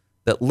told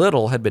that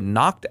Little had been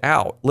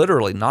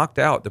literally knocked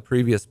out the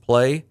previous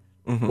play,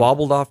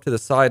 wobbled off to the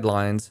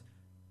sidelines,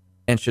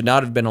 and should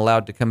not have been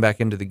allowed to come back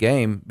into the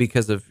game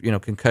because of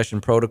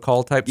concussion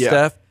protocol type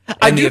stuff.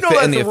 I do know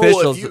that's the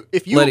rule.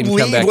 If you leave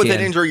with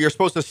an injury, you're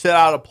supposed to sit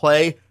out a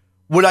play.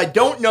 What I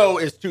don't know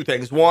is two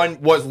things.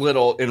 One, was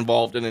Little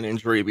involved in an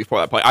injury before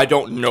that play? I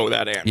don't know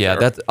that answer.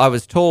 Yeah, I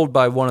was told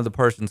by one of the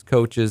Parsons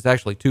coaches,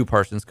 actually two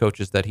Parsons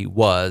coaches, that he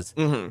was.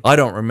 I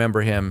don't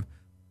remember him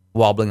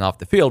wobbling off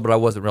the field, but I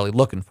wasn't really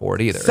looking for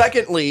it either.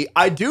 Secondly,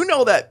 I do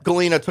know that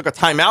Galena took a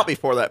timeout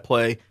before that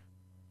play.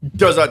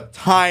 Does a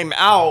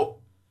timeout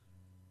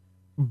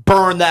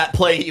burn that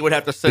play? He would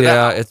have to sit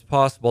out. Yeah, it's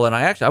possible. And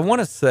I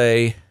want to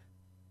say,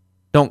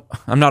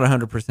 I'm not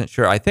 100%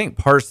 sure. I think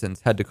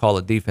Parsons had to call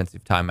a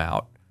defensive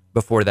timeout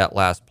before that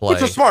last play.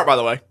 Which was smart, by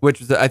the way.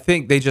 Which was, I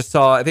think they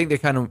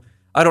kind of,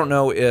 I don't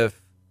know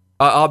if,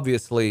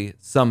 obviously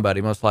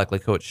somebody, most likely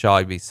Coach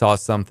Shawby, saw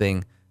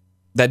something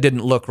that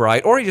didn't look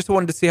right, or he just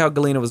wanted to see how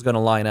Galena was going to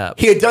line up.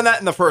 He had done that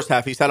in the first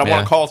half. He said, I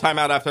want to call a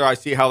timeout after I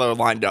see how they're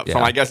lined up. So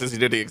my guess is he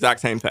did the exact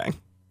same thing.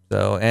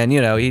 So, and,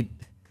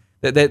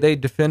 they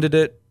defended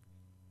it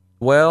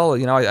well.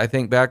 I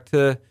think back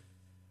to,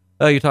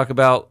 you talk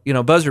about,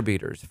 buzzer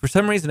beaters. For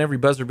some reason, every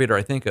buzzer beater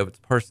I think of, it's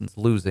Parsons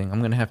losing. I'm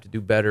going to have to do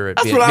better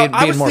at being more positive.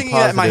 I was thinking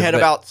that in my head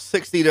about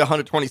 60 to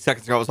 120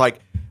 seconds ago.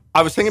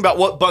 I was thinking about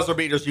what buzzer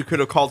beaters you could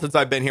have called since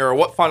I've been here, or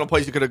what final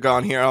plays you could have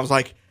gone here. And I was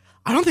like,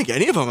 I don't think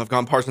any of them have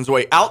gone Parsons'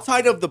 way,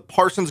 outside of the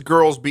Parsons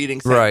girls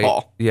beating St.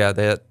 Paul. Yeah,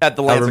 at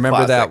the Lansing I remember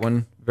Classic. That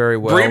one very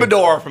well.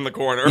 Bremador from the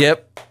corner.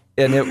 Yep.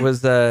 And it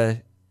was,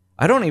 I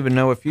don't even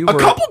know if you were... A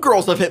couple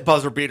girls have hit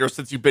buzzer beaters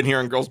since you've been here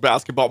in girls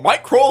basketball.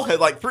 Mike Kroll had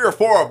like 3 or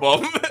 4 of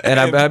them. And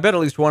I bet at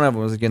least one of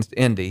them was against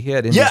Indy. He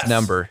had Indy's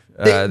number.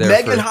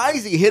 Megan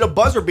Heisey hit a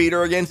buzzer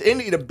beater against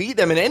Indy to beat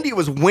them, and Indy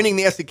was winning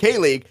the SEK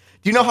League.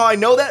 Do you know how I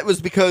know that? It was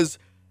because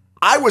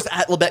I was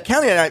at Labette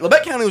County that night.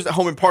 Labette County was at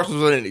home and Parsons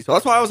was at Indy. So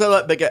that's why I was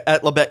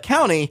at Labette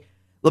County.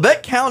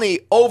 Labette County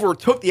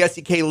overtook the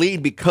SEK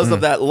lead because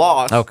of that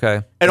loss.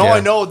 Okay. And all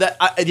I know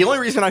the only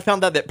reason I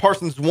found out that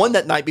Parsons won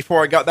that night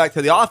before I got back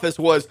to the office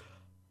was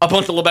a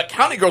bunch of Labette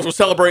County girls were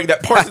celebrating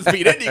that Parsons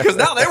beat Indy because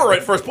now they were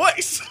in first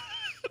place.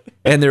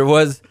 And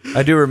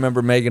I do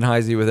remember Megan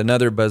Heisey with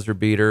another buzzer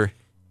beater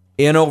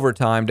in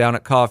overtime down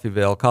at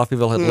Coffeyville.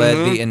 Coffeyville had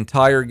led the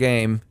entire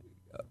game.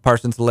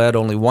 Parsons led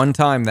only one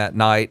time that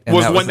night. And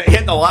that was when they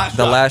hit the last shot.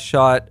 The last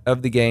shot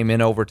of the game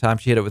in overtime.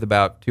 She hit it with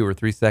about 2 or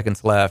 3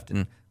 seconds left,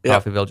 and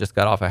Coffeyville just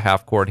got off a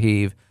half-court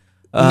heave.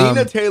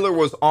 Nina Taylor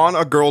was on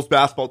a girls'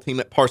 basketball team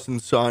at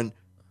Parsons Sun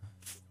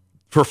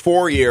for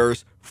 4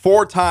 years.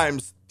 4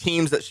 times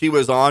teams that she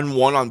was on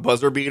won on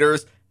buzzer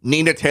beaters.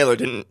 Nina Taylor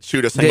didn't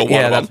shoot a single one of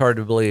them. Yeah, that's hard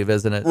to believe,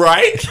 isn't it?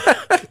 Right?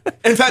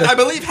 In fact, I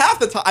believe half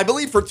the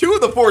time, for 2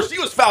 of the 4, she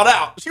was fouled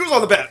out. She was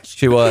on the bench.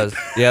 She was.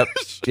 Yep.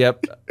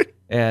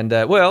 And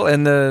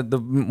and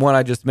the one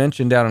I just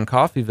mentioned down in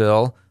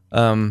Coffeyville,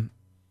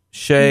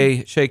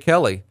 Shay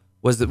Kelly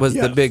was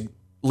the big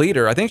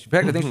leader. I think she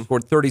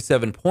scored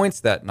 37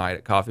 points that night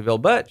at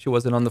Coffeyville, but she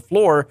wasn't on the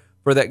floor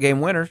for that game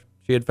winner.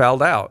 She had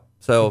fouled out.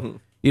 So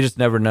you just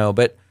never know.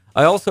 But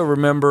I also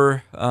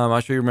remember,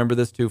 I'm sure you remember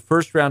this too,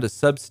 first round of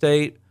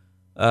sub-state,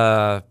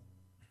 playing,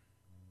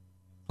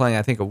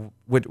 I think,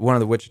 one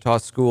of the Wichita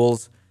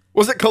schools.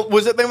 Was it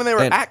then when they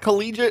were at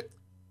collegiate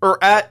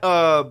or at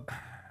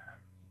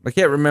I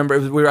can't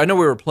remember. I know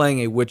we were playing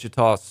a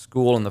Wichita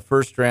school in the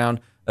first round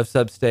of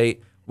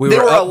Sub-State. They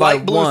were a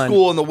light blue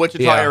school in the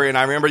Wichita area, and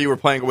I remember you were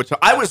playing at Wichita.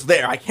 I was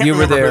there. I can't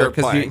remember who they were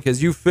playing.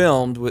 Because you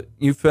filmed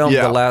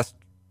the last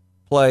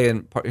play,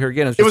 and here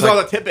again, it was on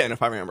the tip in,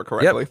 if I remember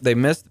correctly. Yep, they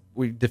missed.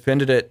 We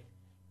defended it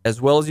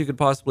as well as you could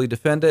possibly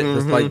defend it,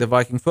 just like the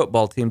Viking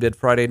football team did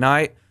Friday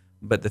night.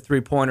 But the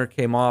 3-pointer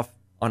came off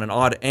on an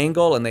odd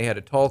angle, and they had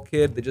a tall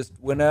kid that just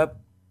went up,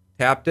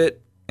 tapped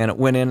it, and it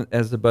went in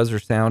as the buzzer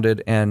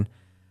sounded. And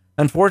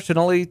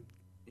unfortunately,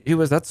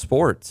 that's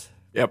sports.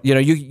 Yep.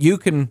 You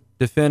can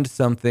defend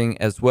something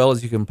as well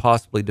as you can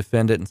possibly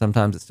defend it, and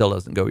sometimes it still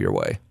doesn't go your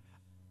way.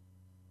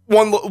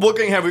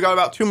 Looking ahead, we got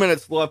about 2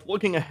 minutes left.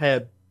 Looking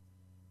ahead,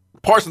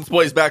 Parsons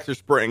plays Baxter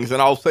Springs,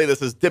 and I'll say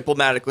this as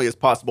diplomatically as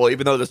possible,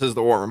 even though this is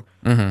the War Room.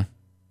 Mm-hmm.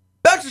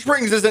 Baxter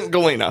Springs isn't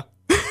Galena.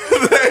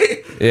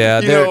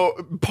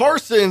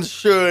 Parsons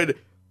should,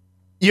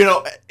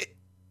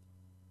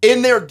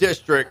 in their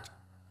district,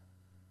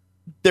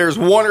 there's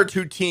one or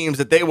two teams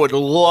that they would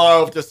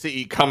love to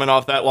see coming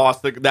off that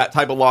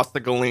type of loss to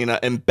Galena,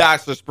 and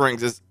Baxter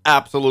Springs is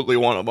absolutely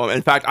one of them.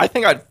 In fact, I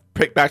think I'd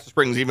pick Baxter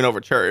Springs even over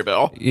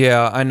Cherryville.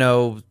 Yeah, I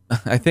know.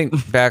 I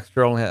think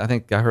Baxter I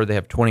heard they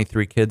have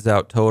 23 kids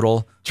out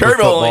total.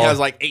 Cherryville only has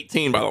like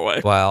 18, by the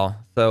way. Wow.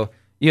 So,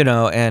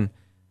 and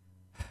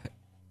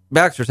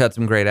Baxter's had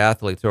some great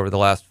athletes over the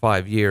last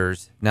 5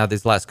 years. Now,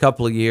 these last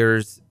couple of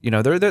years,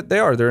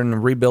 they're in a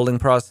rebuilding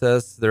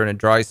process. They're in a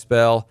dry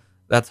spell.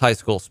 That's high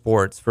school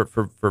sports for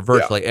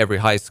virtually every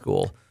high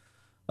school.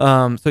 They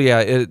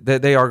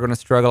are going to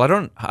struggle. I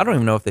don't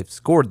even know if they've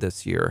scored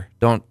this year.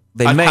 I'd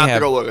have to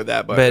go look at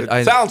that, but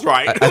it sounds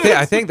right.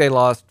 I think they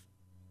lost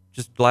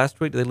just last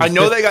week. They got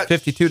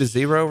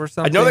 52-0 or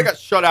something. I know they got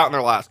shut out in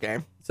their last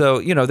game. So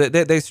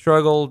they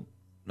struggled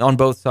on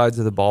both sides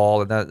of the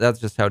ball, and that's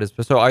just how it is.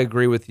 So I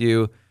agree with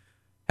you.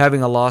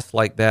 Having a loss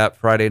like that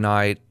Friday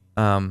night,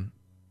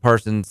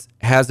 Parsons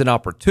has an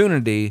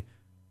opportunity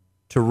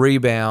to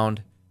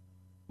rebound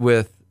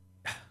with,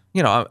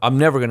 I'm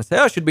never going to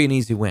say, it should be an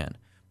easy win,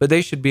 but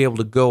they should be able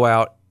to go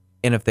out,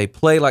 and if they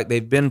play like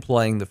they've been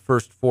playing the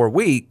first 4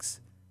 weeks,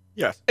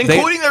 yes,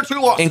 including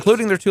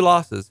their 2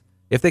 losses,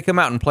 if they come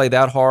out and play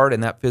that hard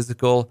and that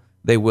physical,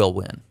 they will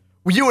win.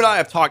 You and I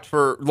have talked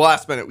for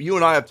last minute. You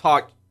and I have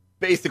talked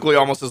basically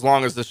almost as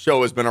long as the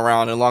show has been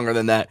around, and longer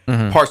than that.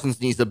 Mm-hmm.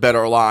 Parsons needs a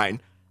better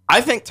line. I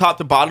think top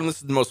to bottom,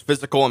 this is the most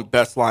physical and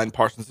best line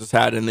Parsons has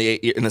had in the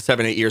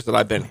 7-8 years that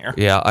I've been here.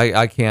 Yeah,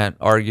 I can't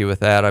argue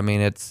with that. I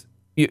mean, it's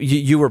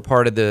you were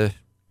part of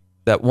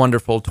that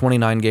wonderful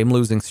 29-game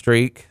losing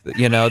streak, that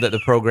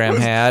the program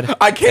had.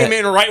 I came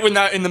in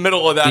right in the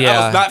middle of that. Yeah,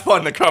 that was not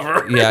fun to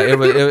cover. Yeah,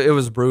 it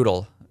was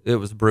brutal. It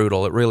was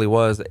brutal. It really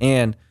was.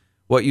 And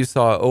what you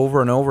saw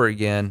over and over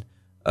again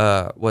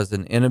was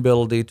an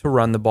inability to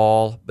run the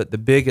ball, but the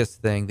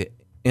biggest thing, the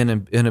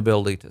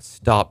inability to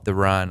stop the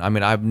run. I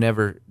mean,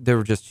 they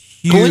were just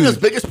huge. Galena's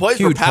biggest plays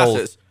were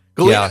passes.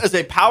 Galena is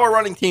a power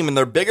running team, and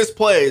their biggest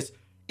plays,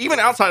 even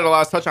outside of the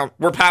last touchdown,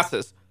 were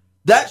passes.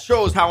 That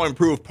shows how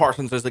improved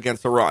Parsons is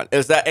against the run,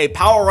 is that a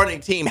power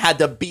running team had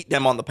to beat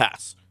them on the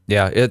pass.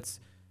 Yeah,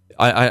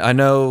 I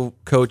know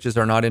coaches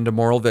are not into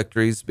moral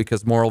victories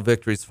because moral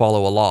victories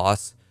follow a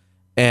loss,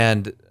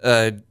 and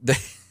and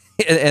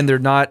they're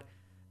not,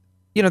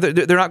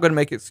 they're not going to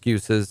make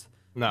excuses.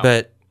 No.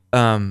 But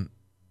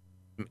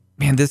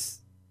man, this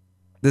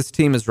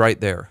team is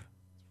right there.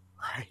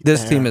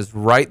 This team is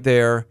right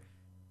there,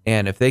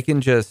 and if they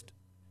can just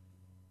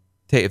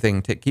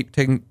keep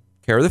taking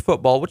care of the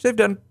football, which they've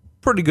done a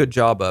pretty good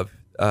job of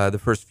the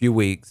first few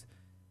weeks,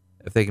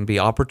 if they can be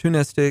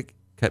opportunistic,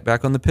 cut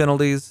back on the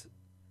penalties,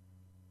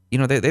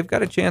 they've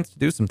got a chance to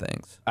do some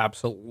things.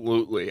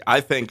 Absolutely. I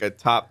think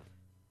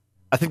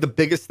the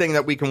biggest thing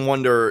that we can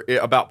wonder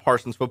about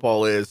Parsons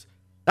football is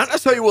not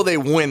necessarily will they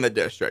win the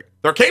district.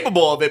 They're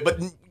capable of it,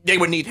 but they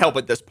would need help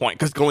at this point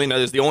because Galena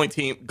is the only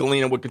team.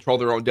 Galena would control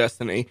their own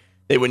destiny.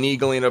 They would need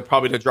Galena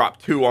probably to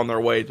drop 2 on their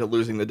way to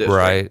losing the district.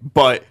 Right.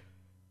 But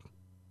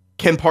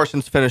can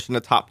Parsons finish in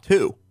the top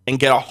 2 and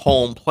get a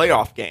home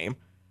playoff game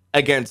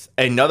against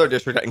another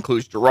district that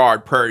includes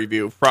Girard, Prairie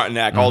View,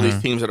 Frontenac, all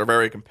these teams that are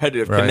very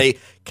competitive? Right.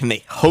 Can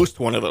they host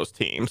one of those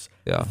teams?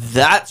 Yeah.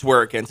 That's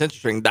where it gets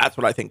interesting. That's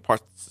what I think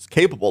Parsons is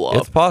capable of.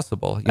 It's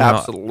possible.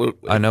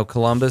 Absolutely. I know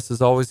Columbus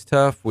is always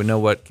tough. We know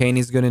what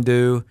Caney's going to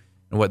do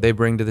and what they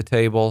bring to the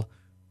table.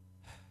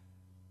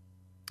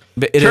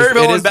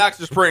 Cherryville and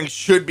Baxter Springs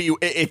should be.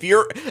 If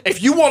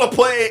you want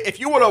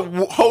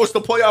to host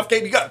a playoff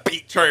game, you got to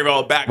beat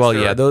Cherryville and Baxter. Well,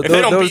 yeah, if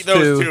they don't beat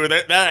those two,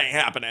 that ain't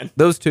happening.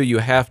 Those two you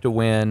have to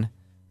win,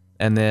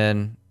 and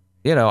then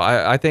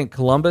I think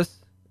Columbus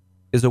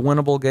is a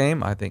winnable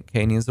game. I think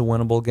Caney is a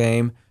winnable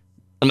game,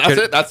 and that's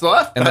it. That's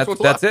left. And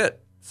that's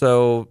it.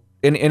 So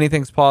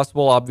anything's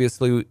possible.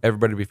 Obviously,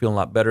 everybody would be feeling a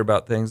lot better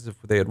about things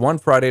if they had won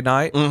Friday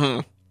night.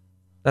 Mm-hmm.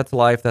 That's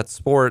life. That's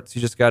sports.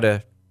 You just got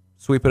to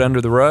sweep it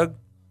under the rug.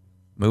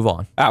 Move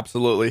on.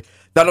 Absolutely.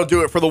 That'll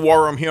do it for the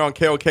War Room here on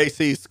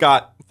KLKC.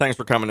 Scott, thanks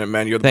for coming in,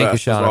 man. You're the best. Thank you,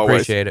 Sean. I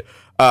appreciate it.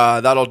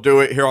 That'll do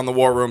it here on the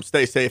War Room.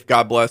 Stay safe.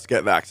 God bless.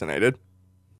 Get vaccinated.